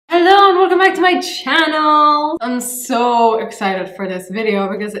back to my channel! I'm so excited for this video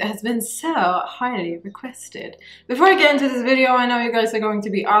because it has been so highly requested. Before I get into this video, I know you guys are going to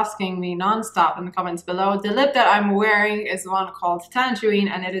be asking me non-stop in the comments below. The lip that I'm wearing is one called Tangerine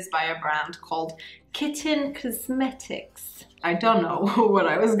and it is by a brand called Kitten Cosmetics. I don't know what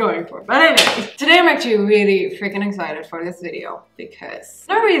I was going for, but anyway. Today I'm actually really freaking excited for this video because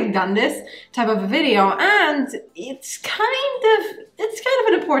I've never really done this type of a video and it's kind of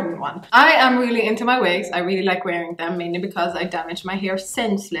an important one. I am really into my wigs. I really like wearing them, mainly because I damage my hair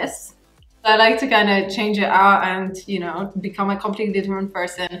senseless. I like to kind of change it out and, you know, become a completely different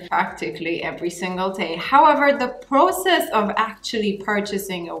person practically every single day. However, the process of actually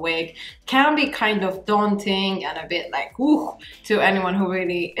purchasing a wig can be kind of daunting and a bit like, ooh, to anyone who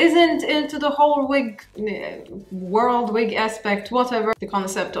really isn't into the whole wig world, wig aspect, whatever. The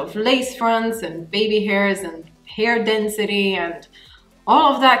concept of lace fronts and baby hairs and hair density and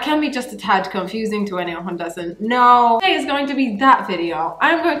all of that can be just a tad confusing to anyone who doesn't know. Today is going to be that video.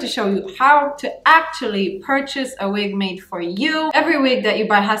 I'm going to show you how to actually purchase a wig made for you. Every wig that you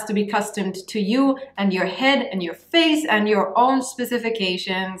buy has to be customed to you and your head and your face and your own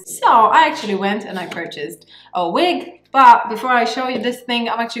specifications. So I actually went and I purchased a wig. But before I show you this thing,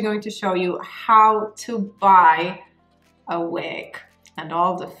 I'm actually going to show you how to buy a wig and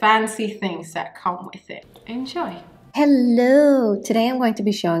all the fancy things that come with it. Enjoy. Hello! Today I'm going to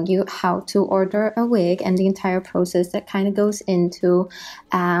be showing you how to order a wig and the entire process that kind of goes into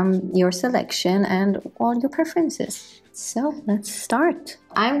your selection and all your preferences. So let's start.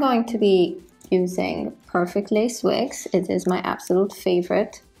 I'm going to be using Perfect Lace Wigs. It is my absolute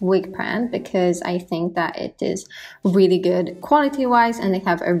favorite wig brand because I think that it is really good quality wise and they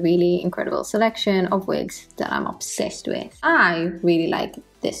have a really incredible selection of wigs that I'm obsessed with. I really like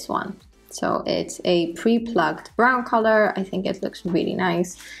this one. So it's a pre-plucked brown color. I think it looks really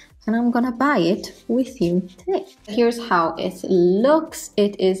nice and I'm gonna buy it with you today. Here's how it looks.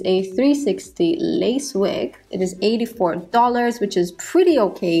 It is a 360 lace wig. It is $84, which is pretty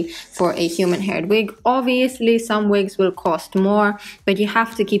okay for a human haired wig. Obviously, some wigs will cost more, but you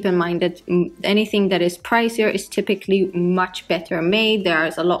have to keep in mind that anything that is pricier is typically much better made.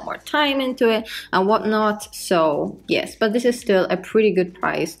 There's a lot more time into it and whatnot. So yes, but this is still a pretty good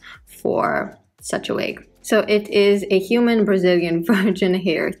price for such a wig. So it is a human Brazilian virgin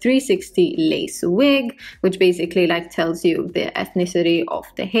hair 360 lace wig, which basically like tells you the ethnicity of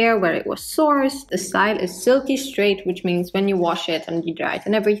the hair, where it was sourced. The style is silky straight, which means when you wash it and you dry it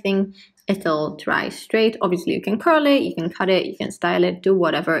and everything, it'll dry straight. Obviously you can curl it, you can cut it, you can style it, do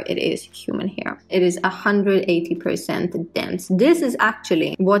whatever. It is human hair. It is 180% dense. This is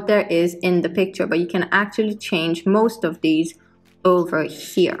actually what there is in the picture, but you can actually change most of these over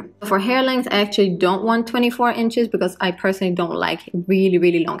here. For hair length, I actually don't want 24 inches because I personally don't like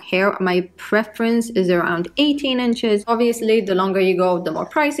really long hair. My preference is around 18 inches. Obviously, the longer you go, the more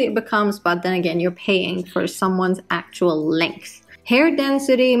pricey it becomes, but then again, you're paying for someone's actual length. Hair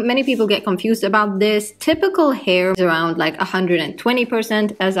density, many people get confused about this. Typical hair is around like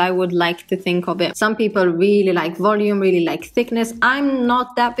 120%, as I would like to think of it. Some people really like volume, really like thickness. I'm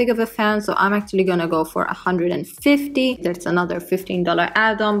not that big of a fan, so I'm actually gonna go for 150. There's another $15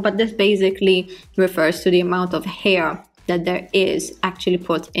 add-on, but this basically refers to the amount of hair that there is actually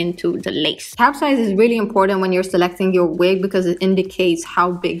put into the lace. Cap size is really important when you're selecting your wig because it indicates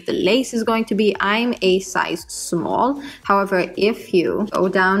how big the lace is going to be. I'm a size small. However, if you go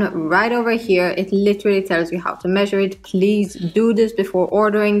down right over here, it literally tells you how to measure it. Please do this before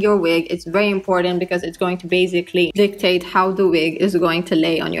ordering your wig. It's very important because it's going to basically dictate how the wig is going to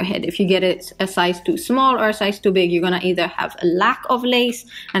lay on your head. If you get it a size too small or a size too big, you're gonna either have a lack of lace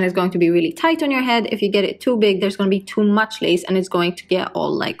and it's going to be really tight on your head. If you get it too big, there's gonna be too much lace and it's going to get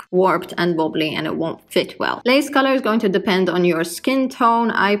all like warped and wobbly and it won't fit well. Lace color is going to depend on your skin tone.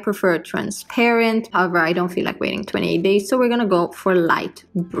 I prefer transparent. However, I don't feel like waiting 28 days, so we're gonna go for light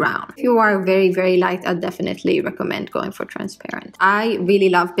brown. If you are very light, I definitely recommend going for transparent. I really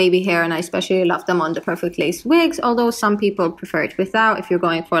love baby hair and I especially love them on the Perfect Lace wigs, although some people prefer it without if you're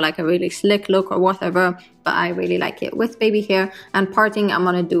going for like a really slick look or whatever, but I really like it with baby hair. And parting, I'm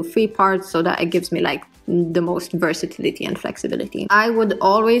gonna do 3 parts so that it gives me like the most versatility and flexibility. I would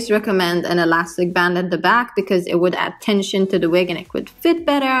always recommend an elastic band at the back because it would add tension to the wig and it could fit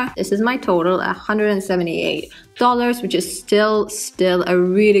better. This is my total, $178, which is still a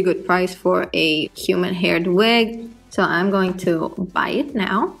really good price for a human haired wig. So I'm going to buy it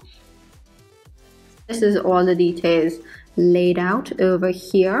now. This is all the details laid out over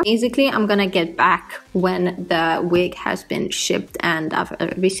here. Basically, I'm gonna get back when the wig has been shipped and I've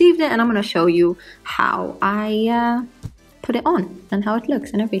received it, and I'm gonna show you how I put it on and how it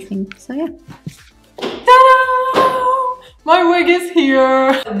looks and everything. So yeah. Ta-da! My wig is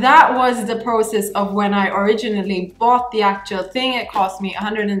here. That was the process of when I originally bought the actual thing. It cost me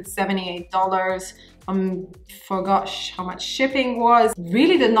 $178. Forgot how much shipping was.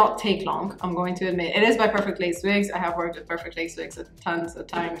 Really did not take long, I'm going to admit. It is by Perfect Lace Wigs. I have worked with Perfect Lace Wigs tons of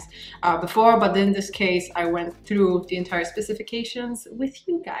times before, but in this case I went through the entire specifications with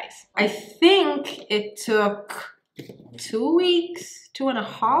you guys. I think it took 2 weeks,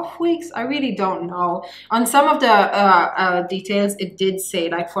 2.5 weeks. I really don't know. On some of the details, it did say,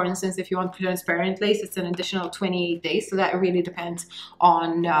 like, for instance, if you want transparent lace, it's an additional 28 days. So that really depends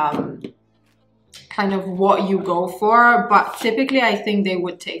on kind of what you go for. But typically, I think they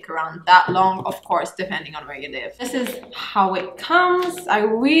would take around that long, of course, depending on where you live. This is how it comes. I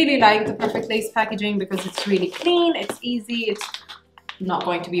really like the Perfect Lace packaging because it's really clean, it's easy, it's not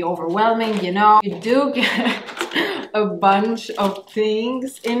going to be overwhelming, you know. You do get a bunch of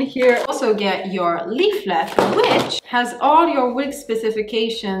things in here. Also get your leaflet, which has all your wig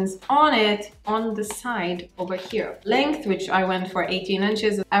specifications on it on the side over here. Length, which I went for 18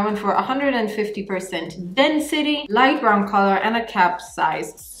 inches. I went for 150% density, light brown color, and a cap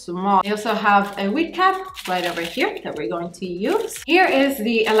size small. I also have a wig cap right over here that we're going to use. Here is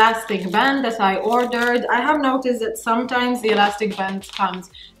the elastic band that I ordered. I have noticed that sometimes the elastic band comes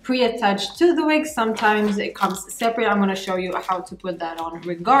pre-attached to the wig, sometimes it comes separate. I'm going to show you how to put that on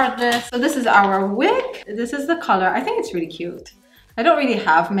regardless. So this is our wig. This is the color. I think it's really cute. I don't really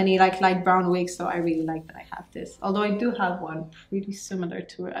have many like light brown wigs, so I really like that I have this. Although I do have one pretty similar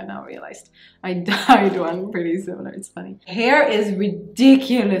to it. I now realized I dyed one pretty similar. It's funny. Hair is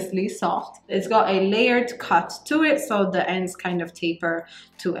ridiculously soft. It's got a layered cut to it, so the ends kind of taper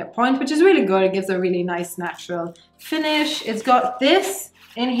to a point, which is really good. It gives a really nice natural finish. It's got this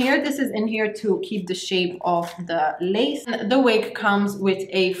in here. This is in here to keep the shape of the lace. The wig comes with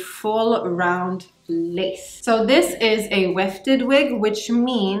a full round lace. So this is a wefted wig, which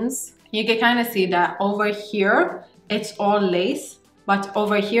means you can kind of see that over here it's all lace, but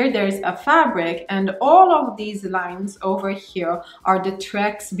over here there's a fabric, and all of these lines over here are the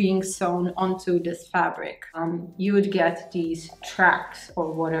tracks being sewn onto this fabric. You would get these tracks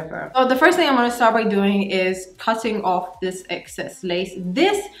or whatever. So the first thing I'm going to start by doing is cutting off this excess lace.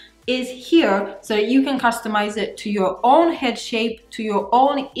 This is here so that you can customize it to your own head shape, to your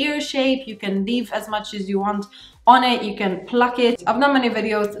own ear shape. You can leave as much as you want on it. You can pluck it. I've done many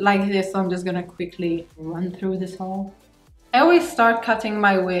videos like this, so I'm just gonna quickly run through this all. I always start cutting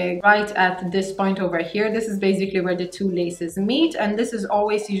my wig right at this point over here. This is basically where the two laces meet, and this is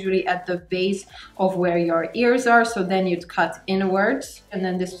always usually at the base of where your ears are. So then you'd cut inwards, and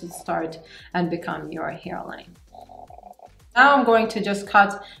then this would start and become your hairline. Now I'm going to just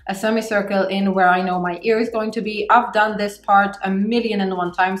cut a semicircle in where I know my ear is going to be. I've done this part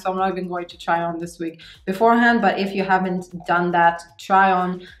 1,000,001 times, so I'm not even going to try on this wig beforehand. But if you haven't done that, try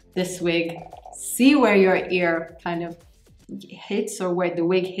on this wig. See where your ear kind of hits, or where the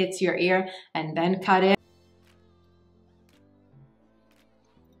wig hits your ear, and then cut it.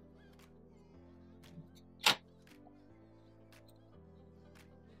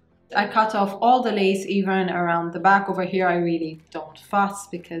 I cut off all the lace, even around the back over here. I really don't fuss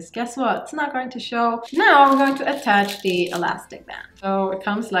because guess what? It's not going to show. Now I'm going to attach the elastic band. So it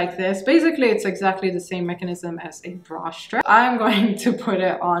comes like this. Basically, it's exactly the same mechanism as a bra strap. I'm going to put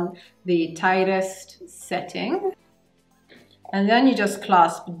it on the tightest setting. And then you just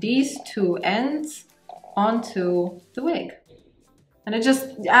clasp these two ends onto the wig. And it just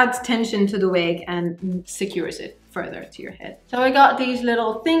adds tension to the wig and secures it further to your head. So I got these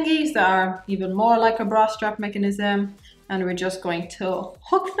little thingies that are even more like a bra strap mechanism, and we're just going to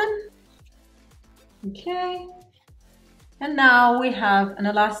hook them. Okay. And now we have an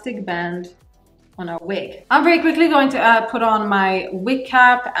elastic band on our wig. I'm very quickly going to put on my wig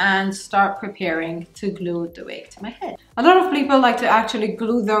cap and start preparing to glue the wig to my head. A lot of people like to actually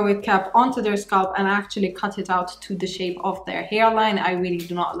glue their wig cap onto their scalp and actually cut it out to the shape of their hairline. I really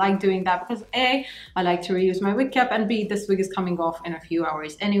do not like doing that because A, I like to reuse my wig cap, and B, this wig is coming off in a few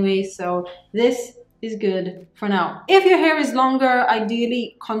hours anyway, so this is good for now. If your hair is longer,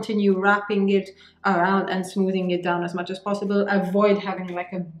 ideally continue wrapping it around and smoothing it down as much as possible. Avoid having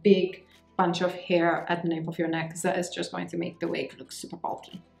like a big bunch of hair at the nape of your neck, because that is just going to make the wig look super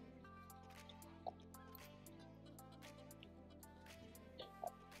bulky.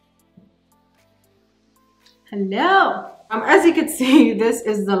 Hello! As you can see, this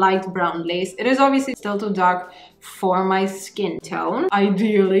is the light brown lace. It is obviously still too dark for my skin tone.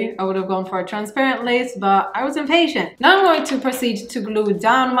 Ideally, I would have gone for a transparent lace, but I was impatient. Now I'm going to proceed to glue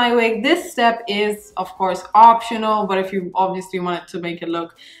down my wig. This step is, of course, optional, but if you obviously wanted to make it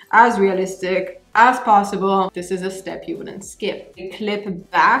look as realistic as possible, this is a step you wouldn't skip. I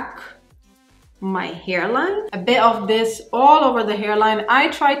clip back my hairline, a bit of this all over the hairline. I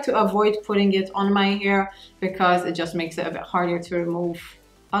try to avoid putting it on my hair because it just makes it a bit harder to remove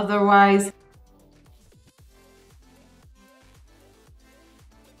otherwise.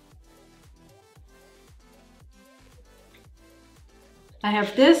 I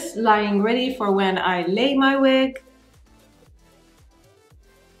have this lying ready for when I lay my wig.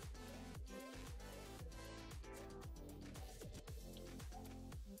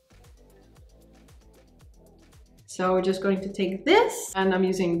 So we're just going to take this, and I'm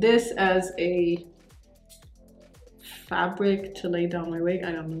using this as a fabric to lay down my wig.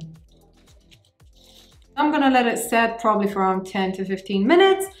 I don't know. I'm gonna let it set probably for around 10 to 15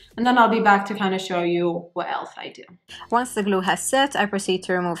 minutes, and then I'll be back to kind of show you what else I do. Once the glue has set, I proceed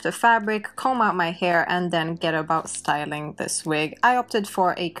to remove the fabric, comb out my hair, and then get about styling this wig. I opted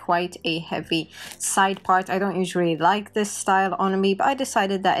for quite a heavy side part. I don't usually like this style on me, but I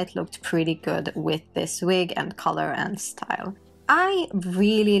decided that it looked pretty good with this wig and color and style. I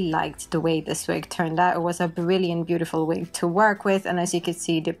really liked the way this wig turned out. It was a brilliant, beautiful wig to work with, and as you can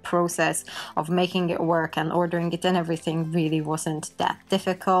see, the process of making it work and ordering it and everything really wasn't that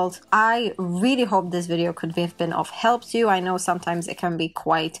difficult. I really hope this video could have been of help to you. I know sometimes it can be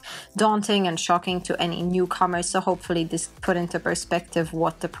quite daunting and shocking to any newcomers, so hopefully this put into perspective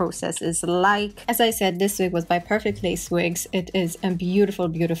what the process is like. As I said, this wig was by Perfect Lace Wigs. It is a beautiful,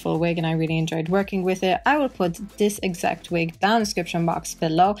 beautiful wig, and I really enjoyed working with it. I will put this exact wig down description box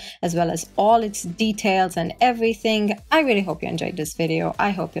below, as well as all its details and everything. I really hope you enjoyed this video.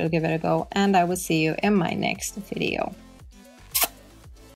 I hope you'll give it a go, and I will see you in my next video.